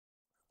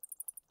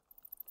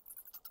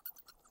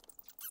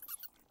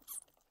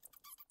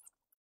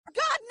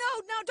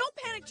now. Don't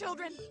panic,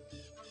 children.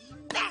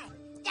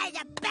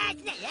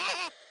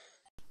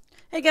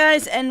 Hey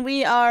guys, and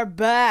we are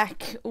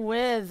back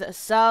with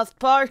South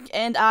Park,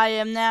 and I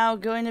am now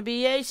going to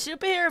be a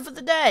superhero for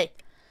the day.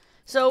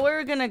 So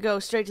we're gonna go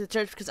straight to the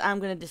church because I'm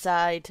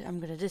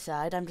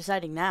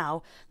deciding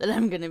now that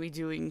I'm gonna be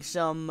doing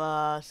some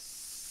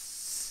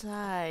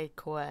side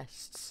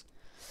quests.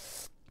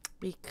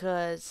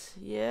 Because,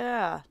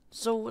 yeah.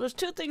 So there's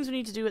two things we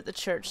need to do at the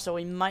church, so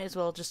we might as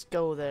well just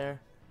go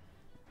there.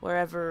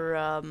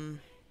 Wherever,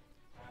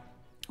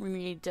 we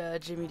need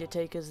Jimmy to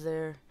take us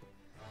there.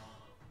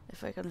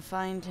 If I can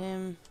find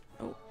him.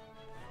 Oh.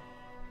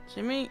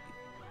 Jimmy?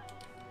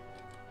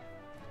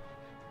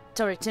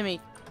 Sorry, Timmy.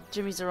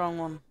 Jimmy's the wrong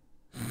one.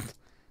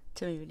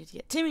 Timmy, we need to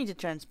get Timmy to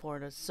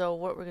transport us. So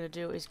what we're gonna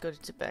do is go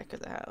to the back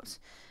of the house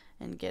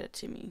and get it,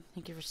 Timmy.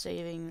 Thank you for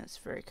saving. That's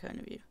very kind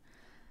of you.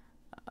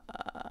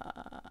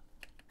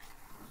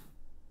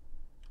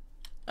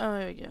 Oh,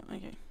 there we go.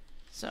 Okay.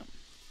 So.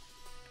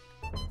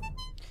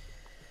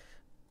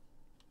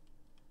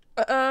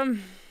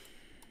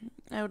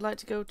 I would like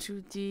to go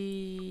to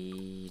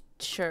the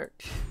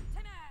church.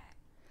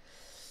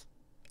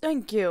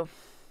 Thank you.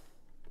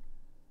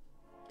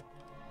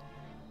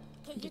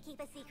 Can you keep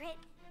a secret?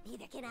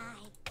 Neither can I.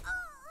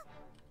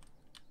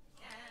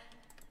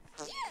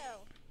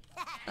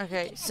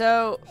 Okay,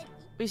 so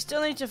we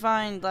still need to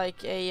find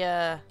like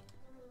a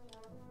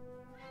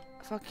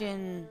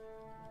fucking.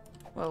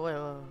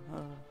 Whoa.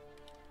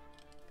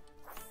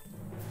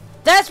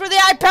 That's where the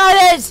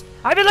iPad is!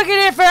 I've been looking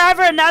at it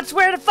forever, and that's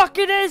where the fuck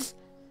it is!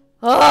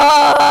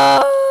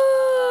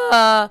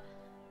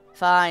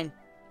 Fine.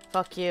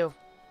 Fuck you.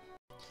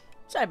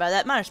 Sorry about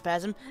that, minor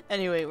spasm.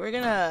 Anyway, we're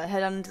gonna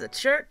head on to the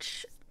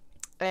church,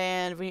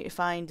 and we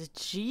find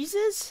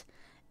Jesus,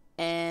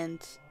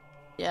 and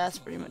yeah, that's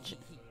pretty much it.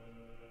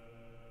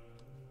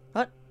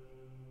 What?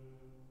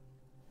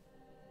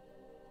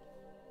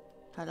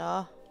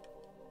 Hello?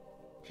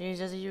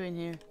 Jesus, are you in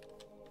here?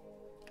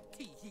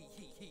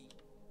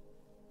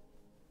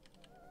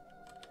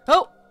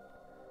 Oh!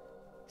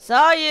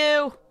 Saw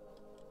you!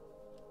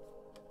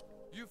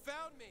 You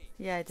found me!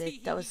 Yeah, I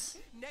did. That was...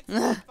 Next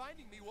time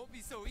finding me won't be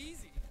so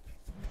easy.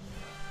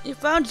 You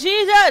found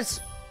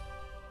Jesus!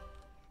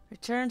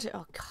 Return to...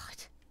 Oh,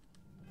 God.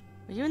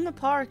 Are you in the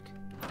park?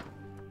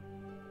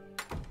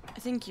 I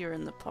think you're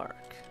in the park.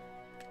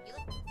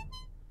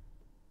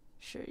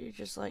 Sure, you're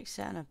just like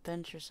sat on a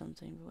bench or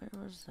something. But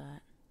where was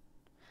that?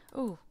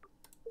 Oh.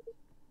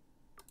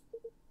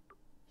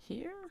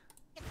 Here?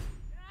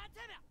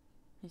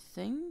 I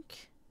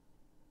think.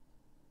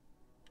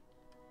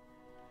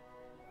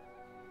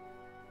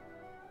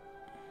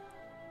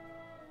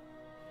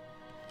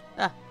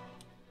 Ah.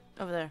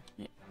 Over there.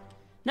 Yeah.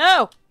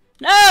 No!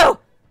 No!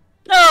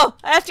 No!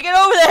 I have to get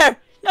over there!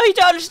 No, you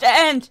don't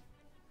understand!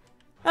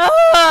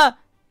 Ah!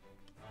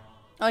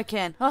 Oh, I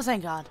can. Oh,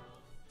 thank God.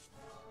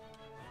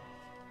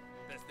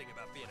 Best thing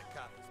about being a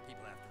cop is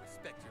people have to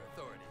respect your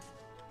authority.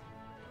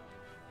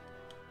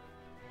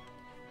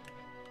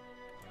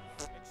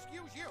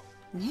 Excuse you.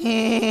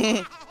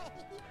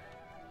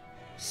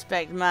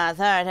 Respect my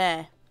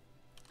authority.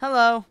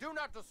 Hello. Do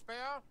not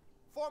despair,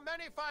 for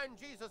many find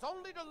Jesus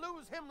only to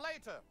lose him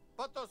later.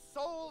 But the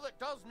soul that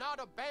does not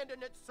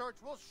abandon its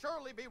search will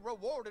surely be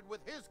rewarded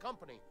with his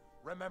company.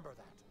 Remember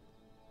that.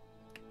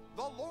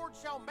 The Lord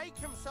shall make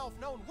himself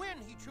known when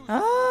he chooses to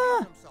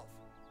reveal himself.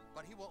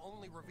 But he will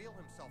only reveal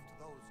himself to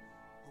those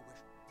who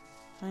wish.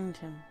 Find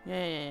him.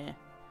 Yeah.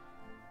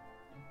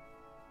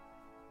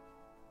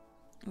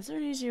 Is there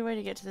an easier way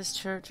to get to this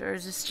church, or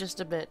is this just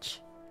a bitch?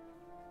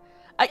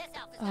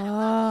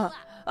 Oh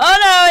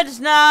no, it's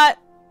not!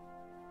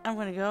 I'm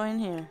gonna go in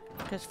here.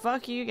 Because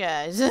fuck you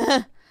guys.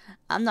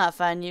 I'm not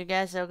finding you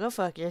guys, so go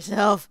fuck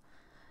yourself.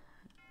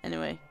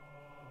 Anyway.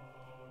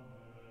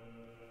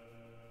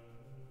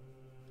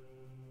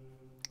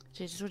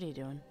 Jesus, what are you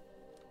doing?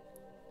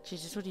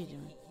 Jesus, what are you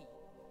doing?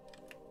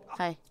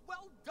 Hi.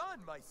 Well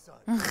done, my son.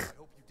 I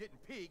hope you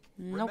didn't peek.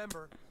 Nope.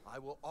 Remember, I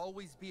will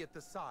always be at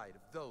the side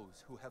of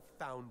those who have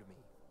found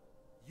me.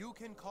 You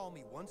can call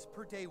me once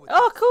per day with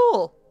Oh, this,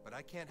 cool! but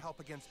I can't help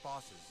against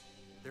bosses.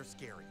 They're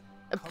scary.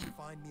 Come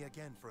find me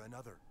again for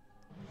another.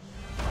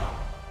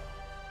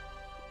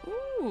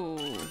 Ooh.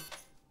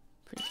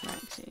 Pretty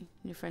maxi.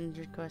 New friend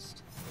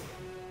request.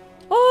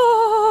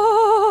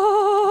 Oh!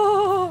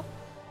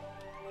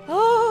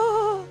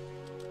 Oh!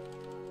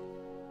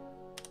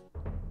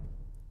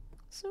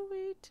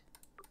 Sweet.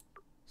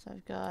 So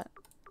I've got...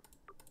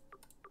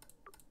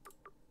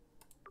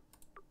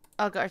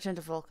 Oh, got returned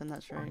to Vulcan,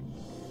 that's right.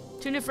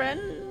 2 new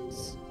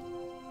friends!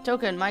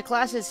 Token, my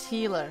class is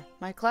healer.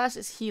 My class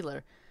is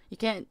healer. You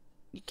can't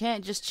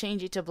just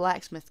change it to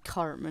blacksmith,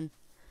 Cartman.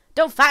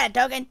 Don't fight it,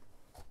 Token!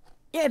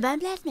 You're a bad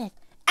blacksmith.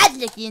 I'd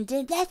look you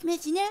into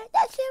blacksmith, you know?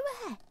 That's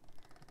why.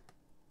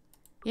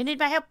 You need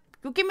my help?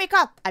 You give me a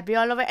call. I'd be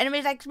all over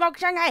enemies like smoke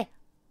Shanghai.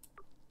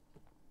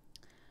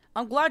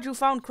 I'm glad you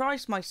found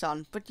Christ, my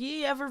son, but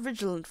ye ever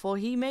vigilant, for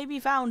he may be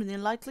found in the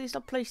likeliest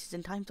of places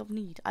in times of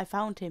need. I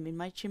found him in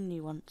my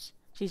chimney once.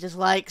 Jesus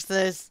likes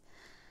this.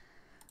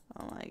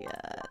 Oh my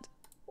God.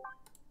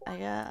 I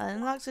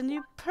unlocked a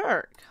new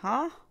perk,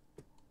 huh?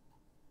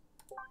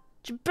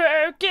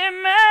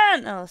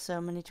 Pokemon! Oh,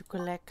 so many to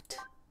collect.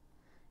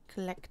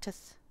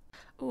 Collecteth.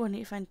 Oh, I need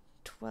to find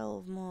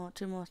 2 more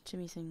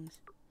Timmy things.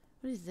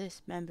 What is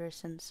this? Member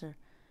sensor.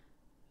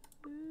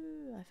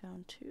 Ooh, I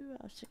found 2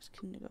 out of 6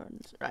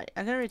 kindergartens. Right,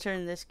 I'm gonna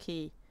return this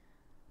key.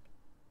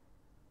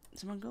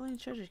 It's a Mongolian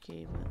treasure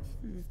key, but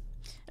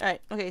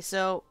Alright, okay,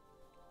 so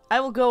I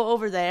will go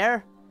over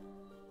there.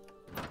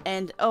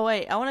 And oh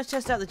wait, I wanna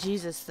test out the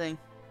Jesus thing.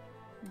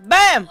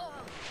 BAM!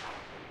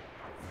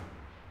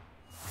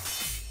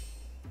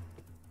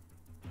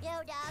 Yo,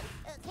 dog,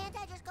 can't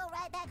I just go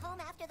right back home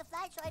after the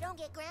flight so I don't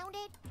get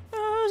grounded?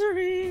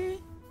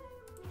 Rosary.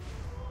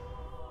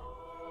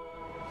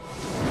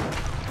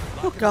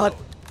 Oh god.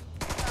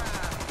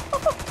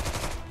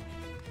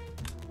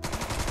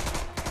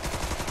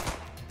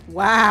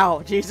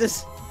 Wow,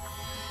 Jesus.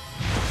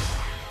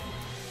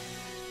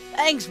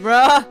 Thanks, bruh.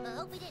 I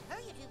hope we didn't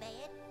hurt you too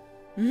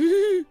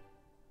bad.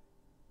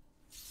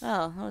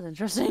 Oh, that was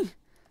interesting.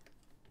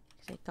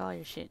 Take all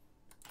your shit.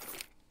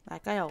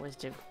 Like I always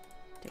do.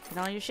 Taking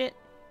all your shit.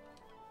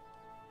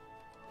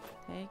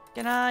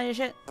 Taking all your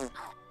shit.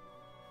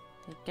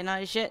 Taking all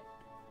your shit.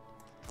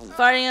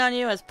 Fighting on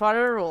you as part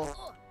of the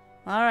rule.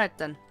 Alright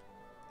then.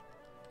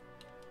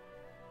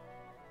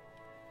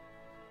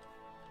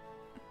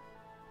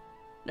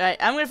 Right,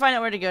 I'm gonna find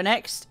out where to go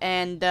next,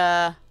 and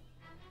I'm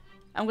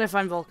gonna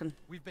find Vulcan.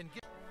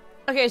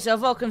 Okay, so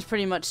Vulcan's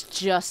pretty much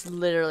just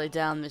literally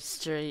down this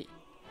street.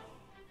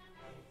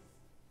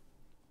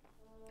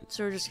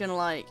 So we're just gonna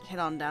like head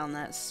on down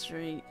that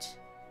street.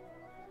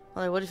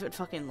 Well, like, what if it would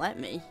fucking let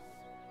me?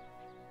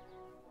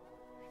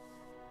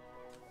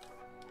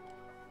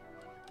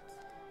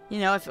 You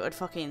know, if it would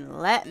fucking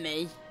let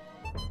me.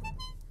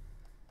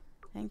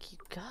 Thank you,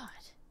 God.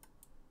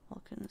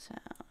 Vulcan's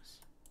house.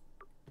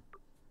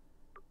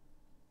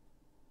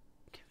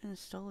 Kevin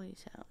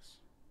Stoley's house.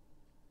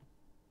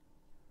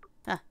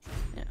 Ah,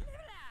 yeah.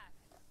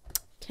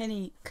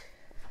 Kenny.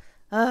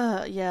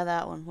 Yeah,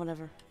 that one.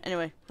 Whatever.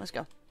 Anyway, let's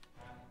go.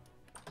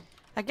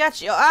 I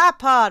got your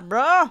iPod,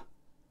 bro.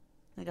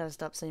 I gotta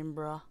stop saying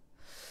bro.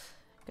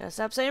 Gotta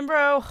stop saying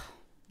bro.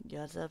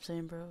 Gotta stop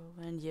saying bro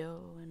and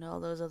yo and all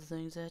those other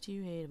things that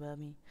you hate about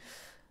me.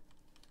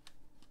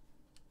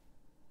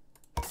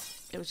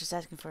 It was just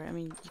asking for it. I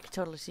mean, you could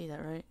totally see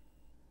that, right?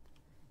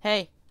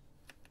 Hey.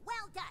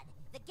 Well done.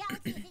 The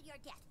galaxy is in your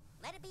debt.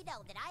 Let it be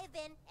known that I have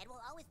been and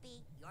will always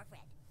be your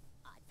friend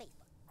on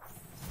Facebook.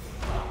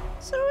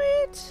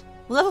 Sweet.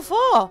 Level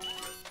 4.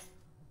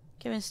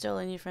 Kevin Stoll,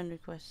 new friend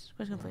request.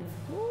 Quest complete.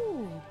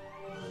 Ooh.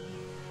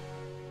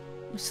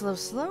 Slow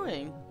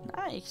slowing.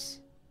 Nice.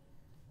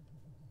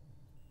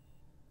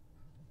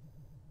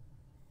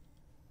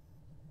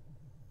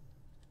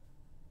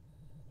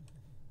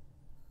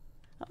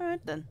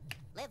 Alright then.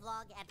 Live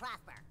long and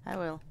prosper. I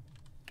will.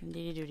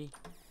 Indeedy duty.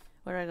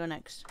 Where do I go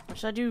next? What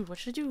should I do? What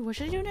should I do? What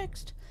should I do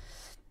next?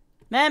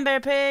 Man, bear,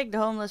 pig, the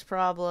homeless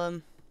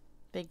problem.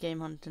 Big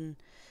game hunting.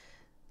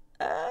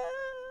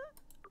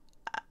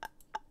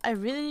 I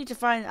really need to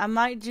find... I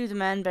might do the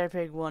man, bear,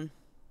 pig one.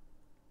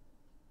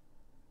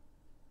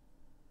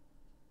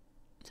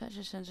 Attach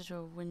a sensor to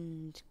a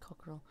wind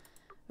cockerel.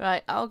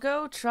 Right, I'll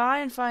go try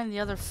and find the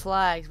other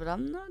flags, but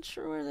I'm not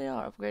sure where they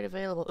are. Upgrade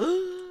available.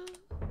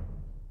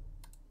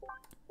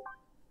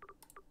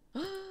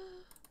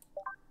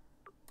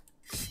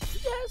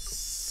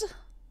 Yes!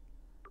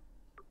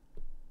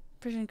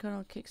 Prison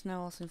Colonel kicks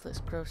now also inflicts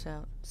gross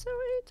out.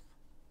 Sweet.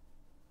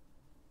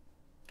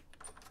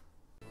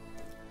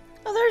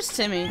 Oh, there's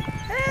Timmy.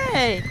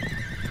 Hey!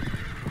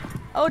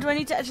 Oh, do I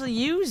need to actually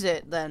use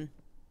it then?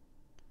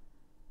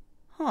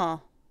 Huh.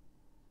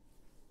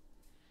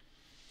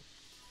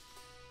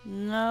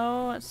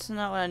 No, that's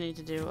not what I need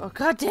to do. Oh,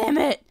 god damn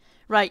it!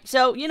 Right,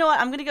 so, you know what?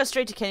 I'm gonna go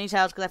straight to Kenny's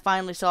house because I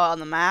finally saw it on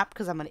the map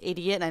because I'm an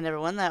idiot and I never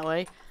went that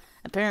way.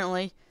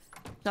 Apparently.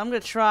 So I'm gonna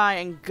try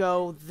and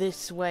go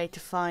this way to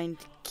find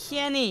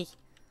Kenny.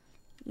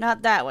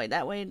 Not that way.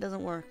 That way it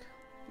doesn't work.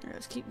 Right,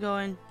 let's keep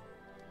going.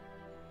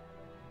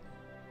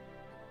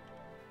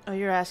 Oh,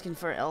 you're asking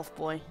for Elf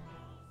Boy.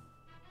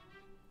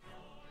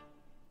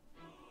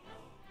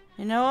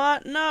 You know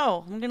what?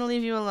 No, I'm gonna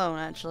leave you alone,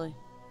 actually.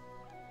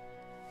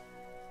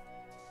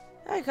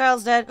 Hi,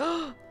 Kyle's dad.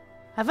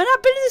 Have I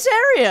not been in this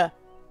area?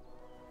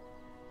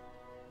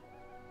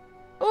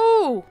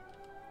 Ooh,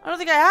 I don't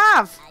think I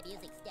have. I'm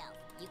using stealth.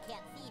 You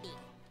can't see me.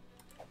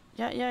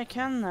 Yeah, I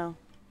can though.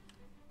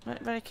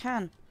 But I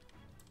can.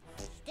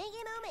 Stinky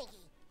moo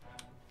minky.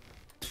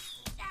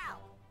 Ow.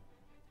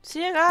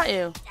 See, I got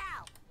you.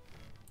 Ow.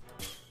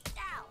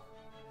 Ow.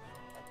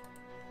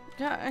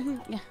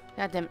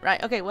 God damn it.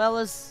 Right, okay, well,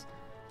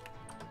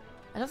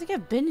 I don't think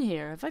I've been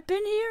here. Have I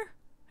been here?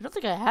 I don't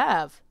think I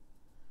have.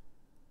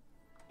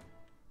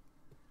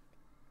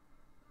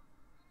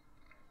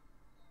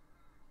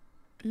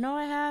 No,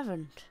 I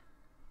haven't.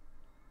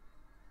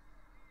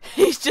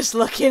 He's just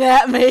looking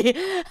at me.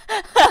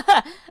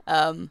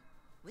 Well,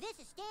 this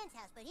is Stan's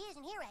house, but he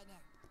isn't here right now.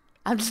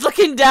 I'm just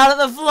looking down at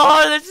the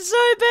floor. This is so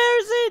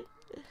embarrassing.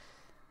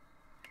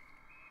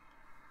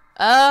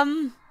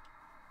 Hey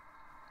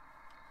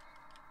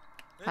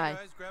Hi.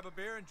 guys, grab a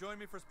beer and join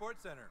me for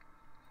Sports Center.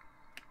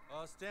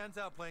 Stan's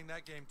out playing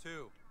that game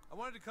too. I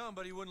wanted to come,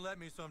 but he wouldn't let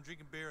me, so I'm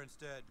drinking beer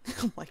instead.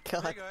 Oh my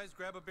god. Hey guys,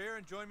 grab a beer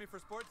and join me for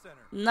Sports Center.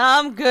 Nah,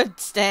 I'm good,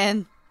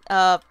 Stan.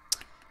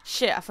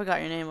 Shit, I forgot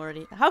your name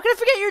already. How can I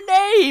forget your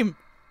name?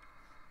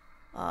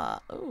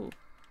 Ooh.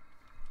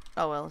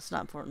 Oh well, it's not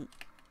important.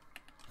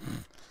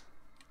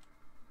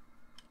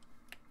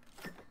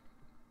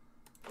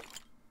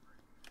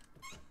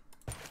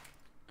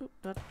 Oop,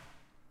 but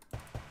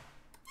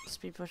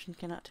speed potion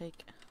cannot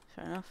take.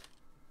 Fair enough.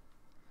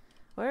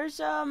 Where's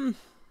how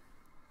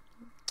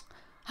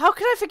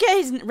could I forget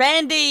his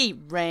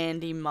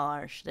Randy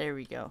Marsh. There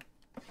we go.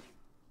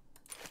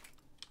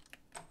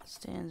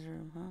 Stan's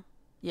room, huh?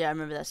 Yeah, I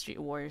remember that Street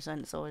Warrior sign.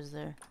 It's always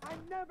there.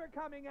 I'm never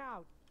coming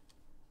out.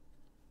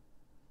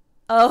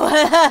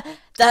 Oh,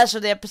 that's for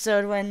the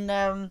episode when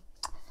that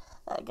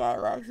guy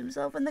locks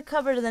himself in the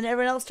cupboard and then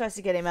everyone else tries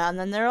to get him out and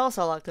then they're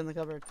also locked in the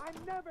cupboard. I'm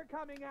never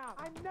coming out.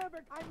 I'm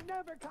never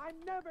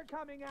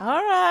coming out.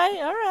 All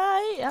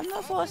right. I'm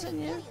not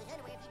forcing you.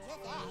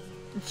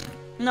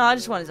 No, I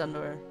just want his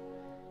underwear.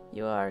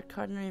 You are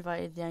cordially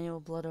invited to the annual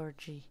blood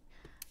orgy.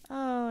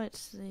 Oh,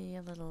 it's the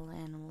little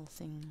animal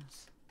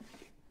things.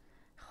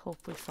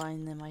 Hope we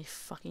find them. I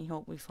fucking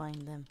hope we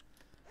find them.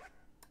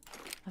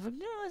 I didn't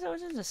realize I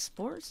was into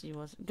sports. He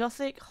was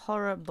gothic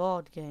horror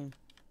board game.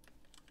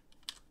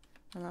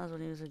 And that was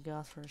when he was a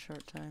goth for a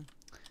short time.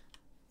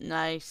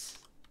 Nice.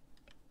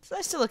 It's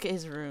nice to look at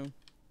his room.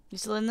 You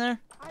still in there?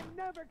 I'm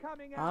never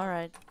coming out. All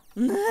right.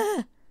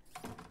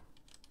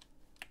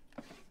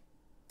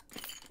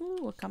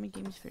 Ooh, a comic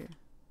game sphere.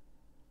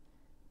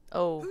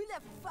 Oh. Who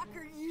the fuck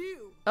are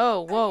you?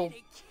 Oh, I'm whoa.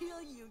 gonna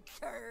kill you,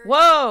 turd.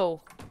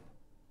 Whoa!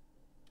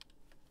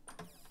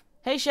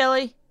 Hey,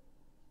 Shelly.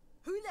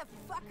 Who the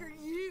fuck are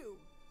you?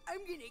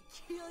 I'm gonna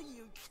kill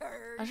you,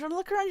 turd. I just want to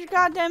look around your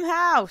goddamn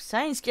house.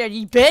 I ain't scared,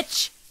 you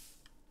bitch.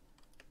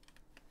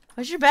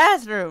 Where's your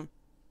bathroom?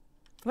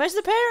 Where's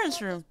the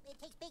parents' room? It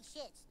takes big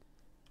shits.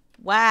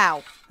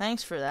 Wow.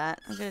 Thanks for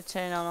that. I'm gonna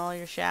turn on all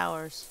your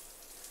showers.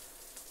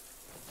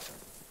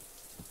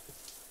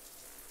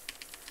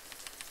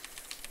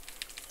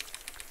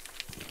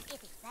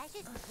 If it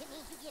crashes, it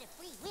means you get a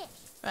free wish.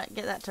 Right,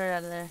 get that turd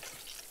out of there.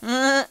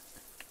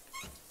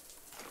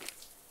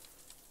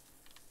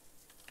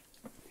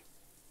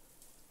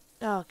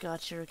 Oh god,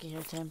 Cherokee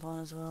hair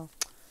tampon as well.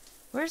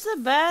 Where's the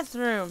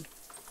bathroom?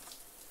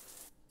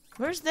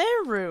 Where's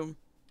their room?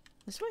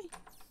 This way?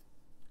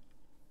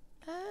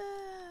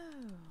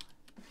 Oh.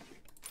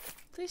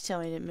 Please tell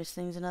me I didn't miss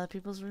things in other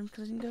people's rooms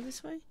because I didn't go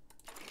this way.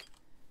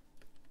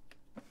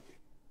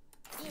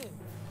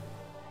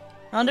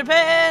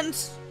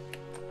 Underpants!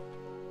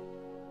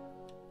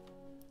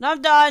 No,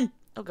 I'm done!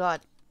 Oh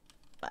god.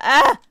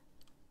 Ah!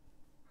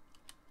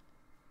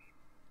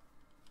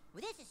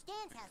 Well, this is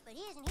Stan's house, but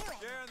he isn't here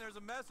right now. Sharon, there's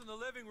a mess in the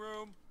living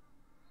room.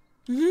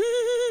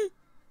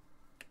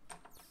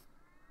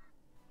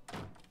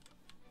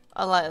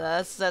 I like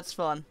that. That's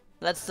fun.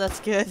 That's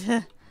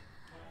good.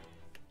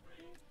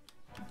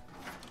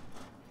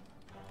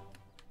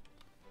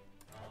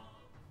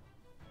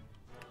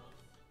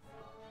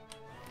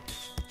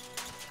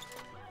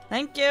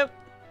 Thank you.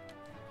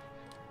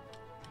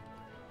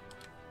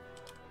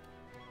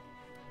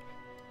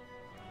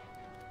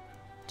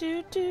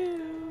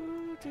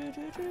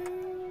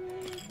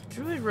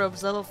 Druid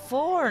robes level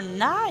 4.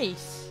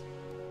 Nice.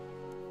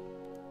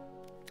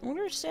 I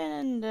wonder where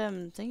Stan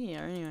and thingy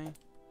are anyway.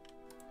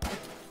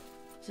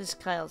 This is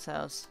Kyle's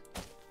house.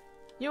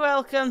 You're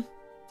welcome.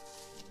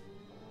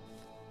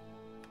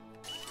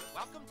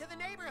 Welcome to the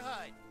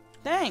neighborhood.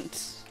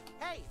 Thanks.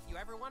 Hey, if you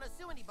ever want to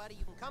sue anybody,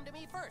 you can come to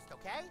me first,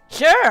 okay?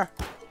 Sure.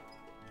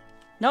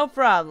 No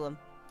problem.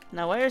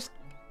 Now where's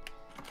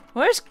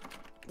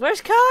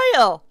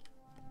Kyle?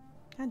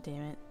 God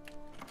damn it.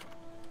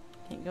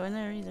 Can't go in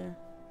there either.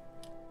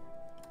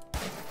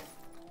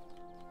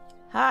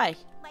 Hi.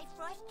 My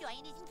frost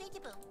giant is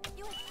invisible.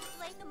 You are just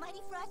like the mighty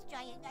frost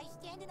giant. I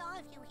stand in awe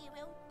of you,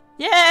 hero.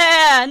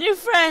 Yeah, new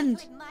friend.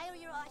 To admire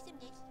your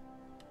awesomeness.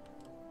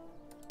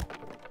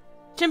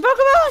 Team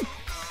Pokemon.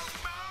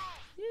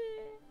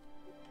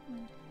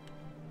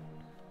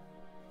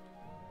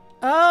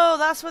 Oh,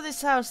 that's where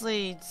this house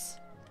leads.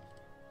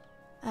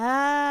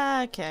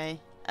 Ah, okay.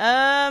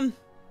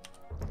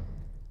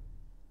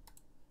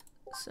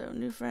 So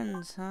new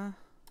friends, huh?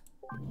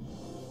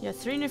 Yeah,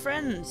 3 new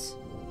friends.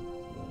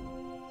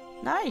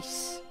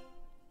 Nice.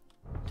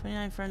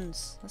 29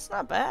 friends. That's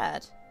not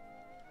bad.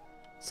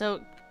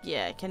 So,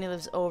 yeah, Kenny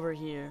lives over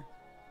here.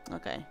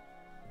 Okay.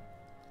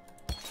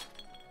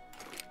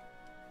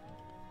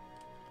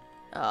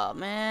 Oh,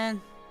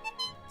 man.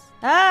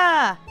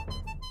 Ah!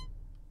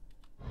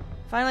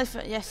 Finally,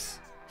 yes.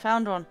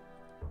 Found one.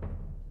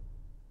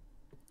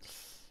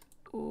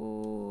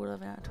 Ooh,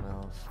 11 out of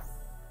 12.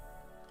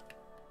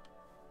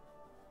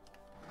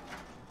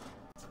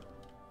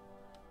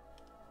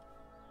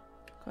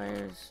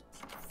 Requires...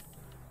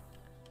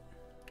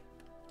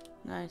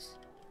 Nice.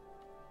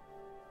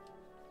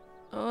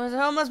 Oh, it's a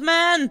homeless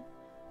man!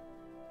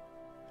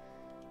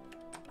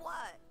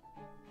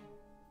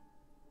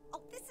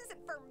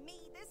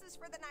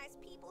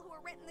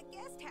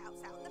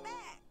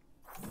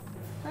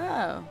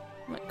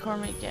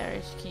 McCormick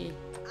garage key.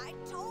 I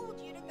told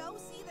you to go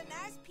see the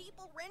nice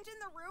people renting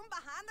the room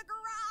behind the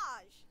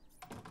garage.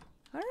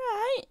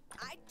 Alright.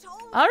 I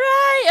told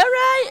Alright, you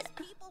alright. the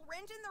nice people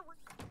renting the room.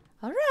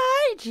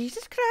 Alright.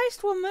 Jesus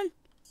Christ, woman.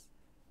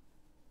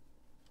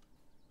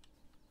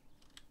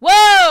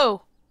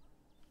 Whoa!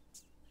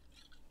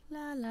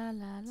 La la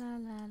la la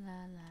la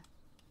la la.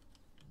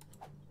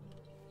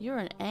 You're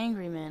an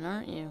angry man,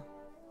 aren't you?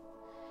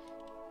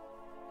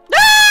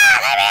 Ah!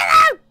 Leave me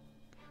alone!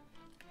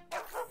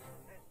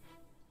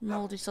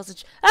 Moldy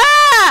sausage.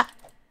 Ah!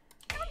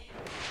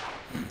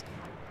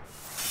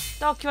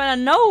 Dog came out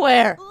of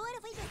nowhere! What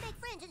if we just make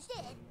friends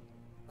instead?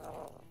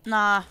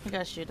 Nah, you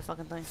gotta shoot the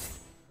fucking thing.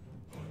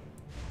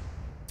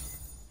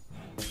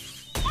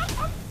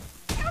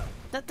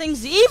 That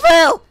thing's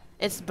evil!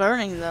 It's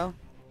burning though.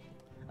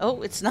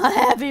 Oh, it's not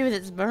happy with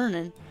its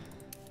burning.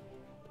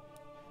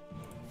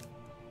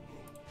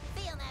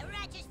 Feel my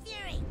righteous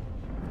fury.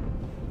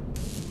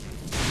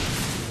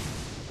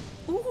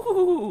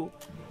 Ooh!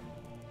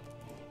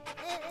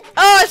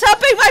 Oh, it's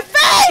humping my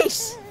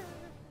face!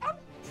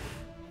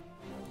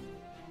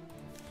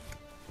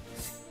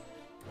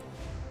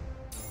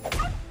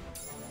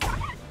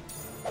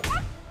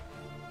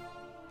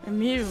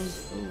 Immune.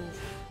 Ooh.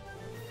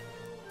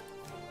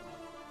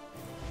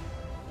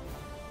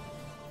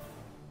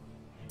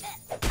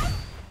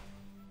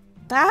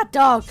 Bad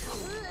dog.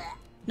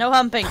 No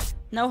humping.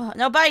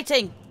 No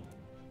biting.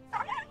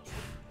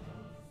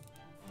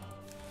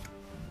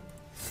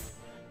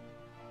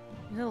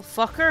 You little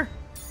fucker.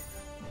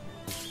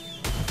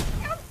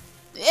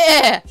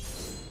 Yeah.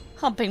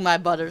 Humping my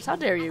butters. How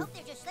dare I you? hope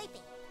they're just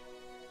sleeping.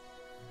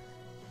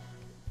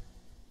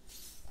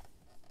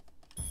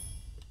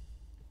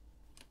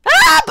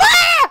 Ah!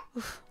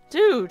 Bah!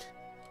 Dude.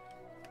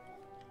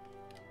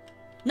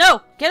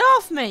 No! Get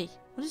off me!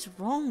 What is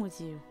wrong with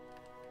you?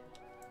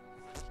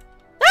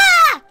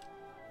 Ah!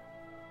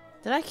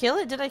 Did I kill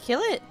it? Did I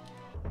kill it?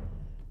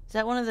 Is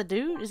that one of the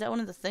dude? Is that one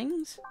of the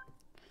things?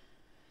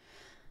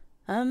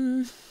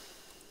 Game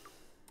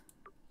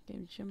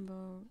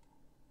Jimbo.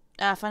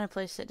 Ah, find a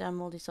place, sit down,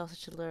 moldy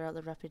sausage to lure out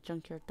the rapid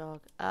junkyard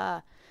dog.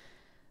 Ah.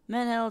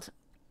 Men held.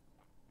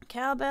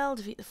 Cowbell,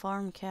 defeat the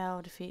farm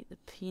cow, defeat the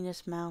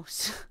penis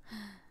mouse.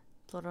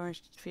 Blood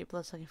orange, defeat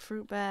blood-sucking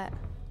fruit bat.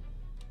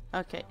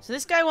 Okay, so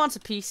this guy wants a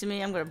piece of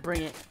me. I'm gonna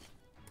bring it.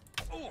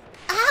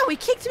 Ow, he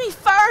kicked me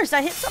first!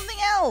 I hit something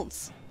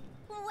else!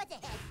 What the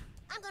heck?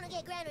 I'm gonna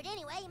get grounded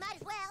anyway. You might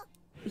as well.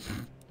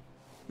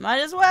 Might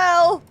as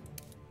well!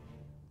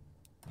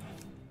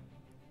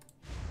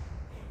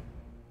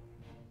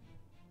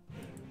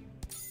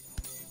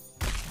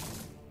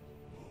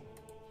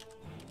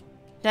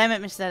 Damn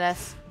it, Mr.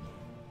 S.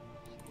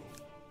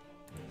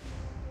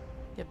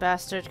 You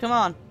bastard, come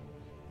on.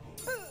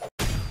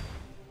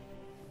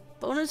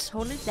 Bonus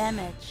holy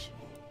damage.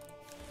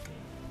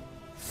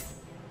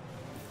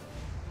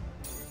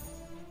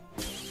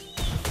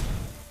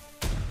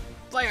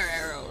 Fire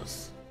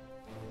arrows.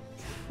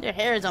 Your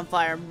hair is on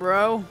fire,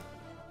 bro.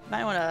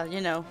 Might wanna,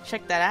 you know,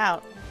 check that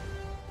out.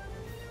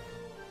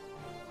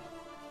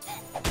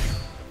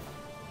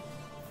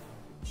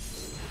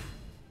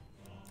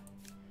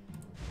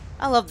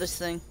 I love this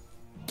thing.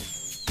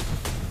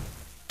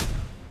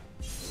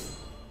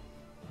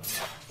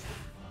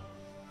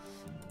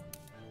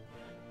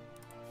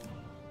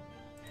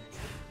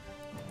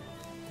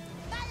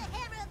 By the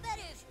hammer of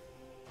butters.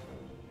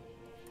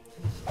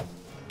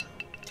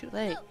 Too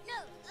late. No.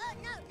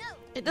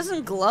 It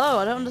doesn't glow.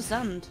 I don't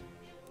understand.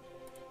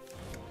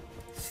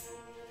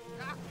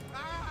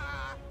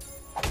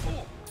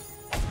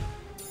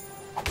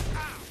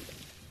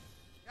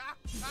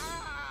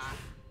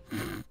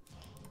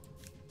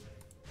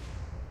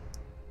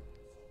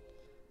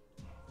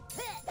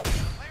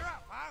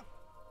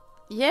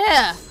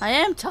 Yeah, I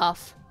am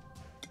tough.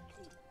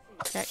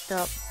 Checked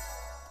up.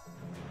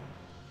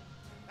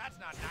 That's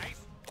not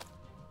nice.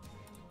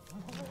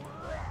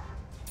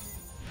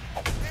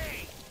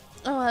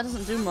 Oh, that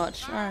doesn't do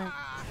much. Alright.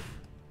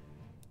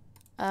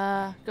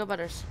 Go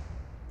Butters.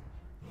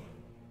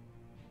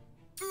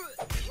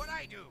 What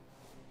I do?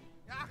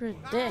 You're a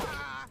dick.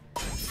 I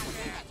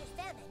just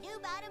found a new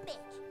bottom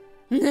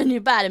bitch. Then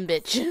you bottom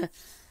bitch. Do you want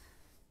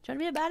to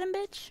be a bottom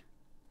bitch?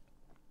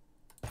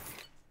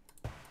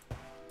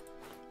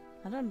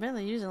 I don't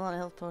really use a lot of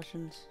health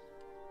potions.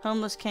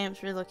 Homeless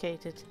camps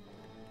relocated.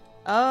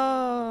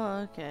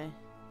 Oh, okay.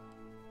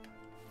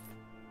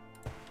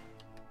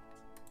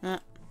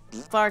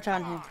 Fart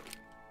on him.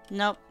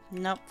 Nope,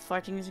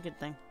 farting is a good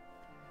thing.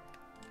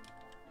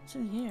 What's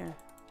in here?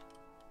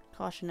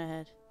 Caution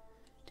ahead.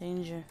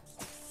 Danger.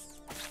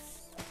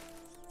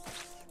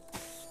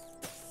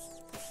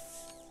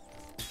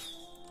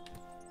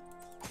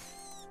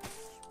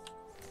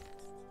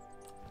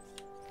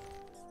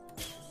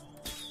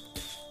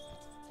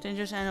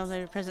 Dangerous animals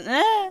may be present.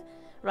 Ah!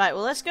 Right,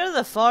 well, let's go to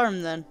the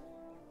farm then.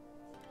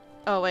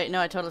 Oh, wait,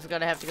 no, I totally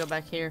forgot I have to go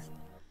back here.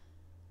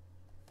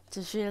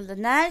 To feel the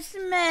nice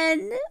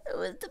man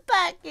with the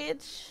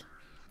package.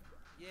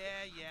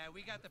 Yeah,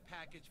 we got the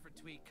package for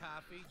Tweet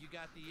Coffee. You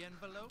got the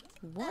envelope?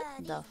 What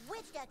the? These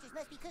witch doctors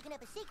must be cooking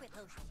up a secret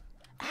potion.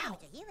 Ow!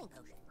 It's a healing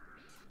potion.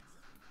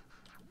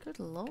 Good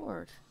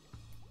lord.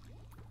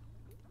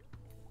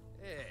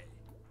 Hey,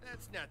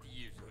 that's not the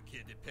usual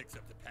kid that picks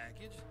up the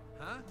package.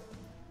 Huh?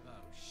 Oh,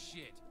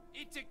 shit.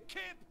 It's a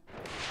kip!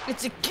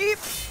 It's a keep.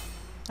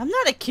 I'm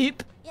not a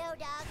keep. Yo,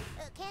 dog,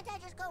 can't I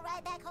just go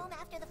right back home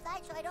after the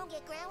fight so I don't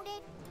get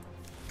grounded?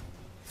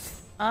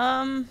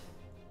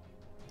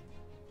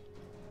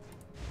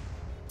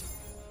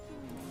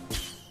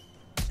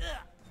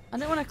 I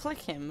don't want to click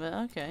him, but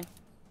okay.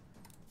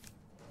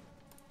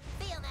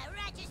 Feel my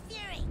righteous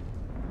fury!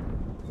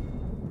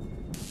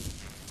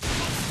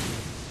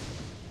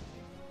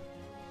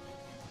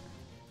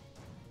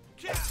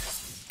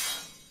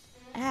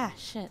 Ah,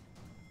 shit.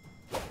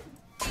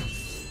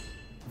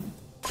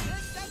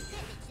 First strike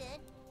triplet, son.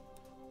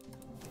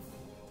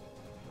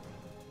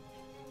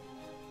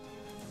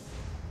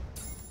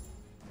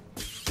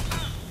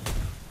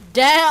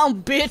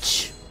 Down,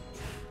 bitch.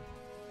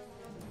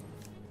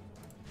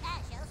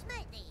 I shall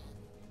smite thee.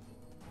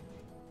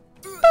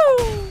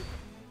 Boom.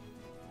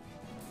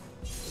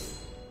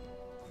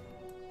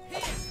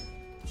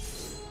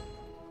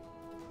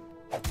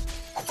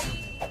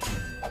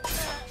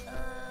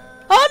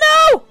 Oh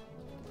no!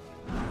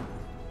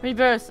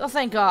 Rebirth. Oh,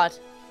 thank God.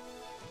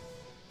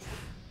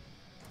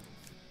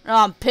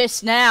 Oh, I'm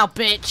pissed now,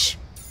 bitch.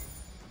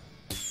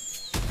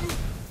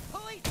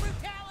 Police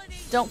brutality!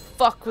 Don't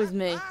fuck with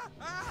me.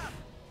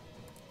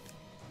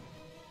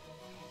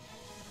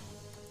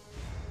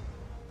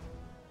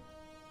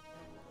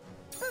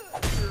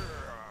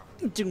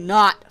 Do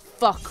not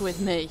fuck with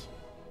me.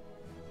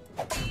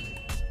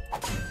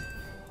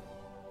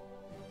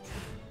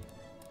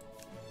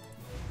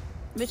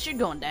 Bitch, you're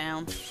going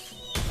down.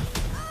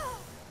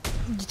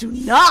 Do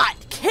not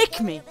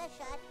kick me. Your best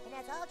shot, and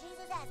that's all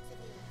Jesus asks of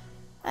you.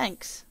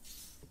 Thanks,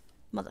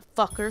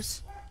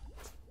 motherfuckers.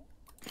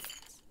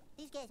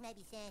 These guys might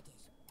be Santas.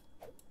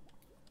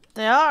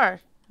 They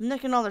are. I'm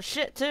nicking all their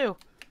shit too.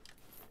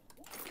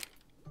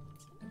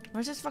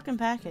 Where's this fucking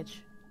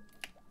package?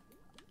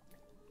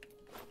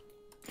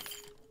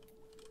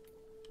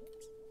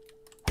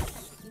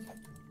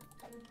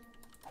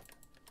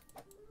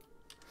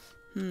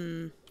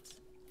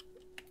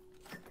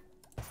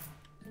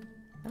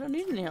 I don't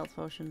need any health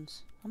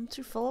potions. I'm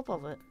too full up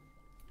of it.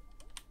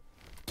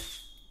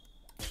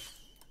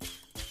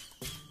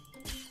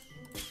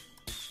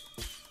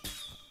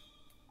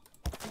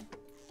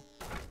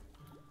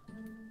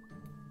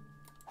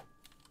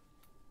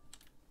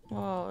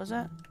 Whoa, is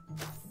that?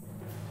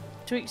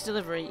 2 weeks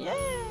delivery.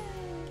 Yay!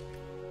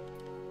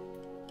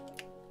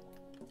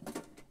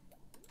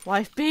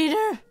 Wife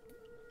beater!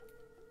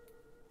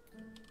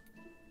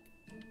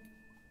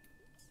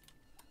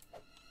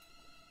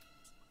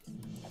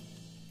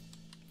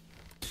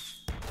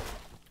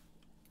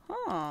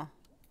 Huh.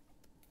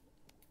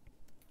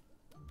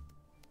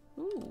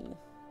 Ooh.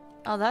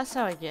 Oh, that's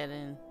how I get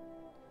in.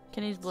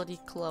 Kenny's bloody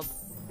club.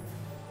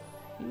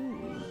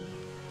 Ooh.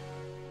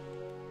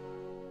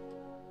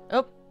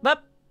 Oh,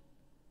 up.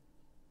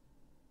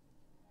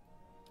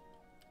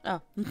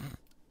 Oh.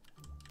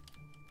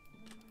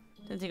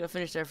 Didn't think I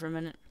finished there for a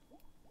minute.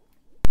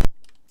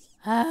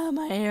 Ah,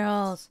 my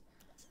ears.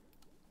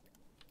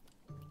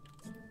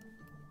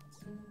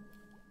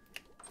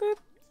 Boop.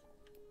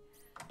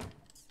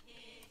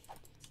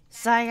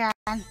 Saigon.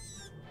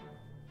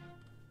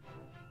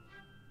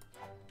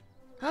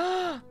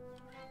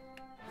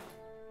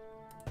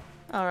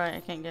 Alright,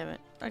 I can't give it.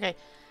 Okay.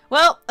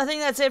 Well, I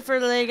think that's it for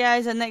today,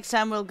 guys. And next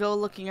time we'll go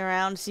looking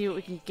around, see what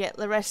we can get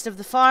the rest of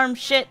the farm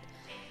shit.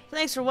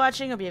 Thanks for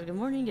watching. Hope you have a good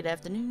morning, good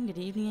afternoon, good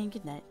evening, and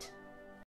good night.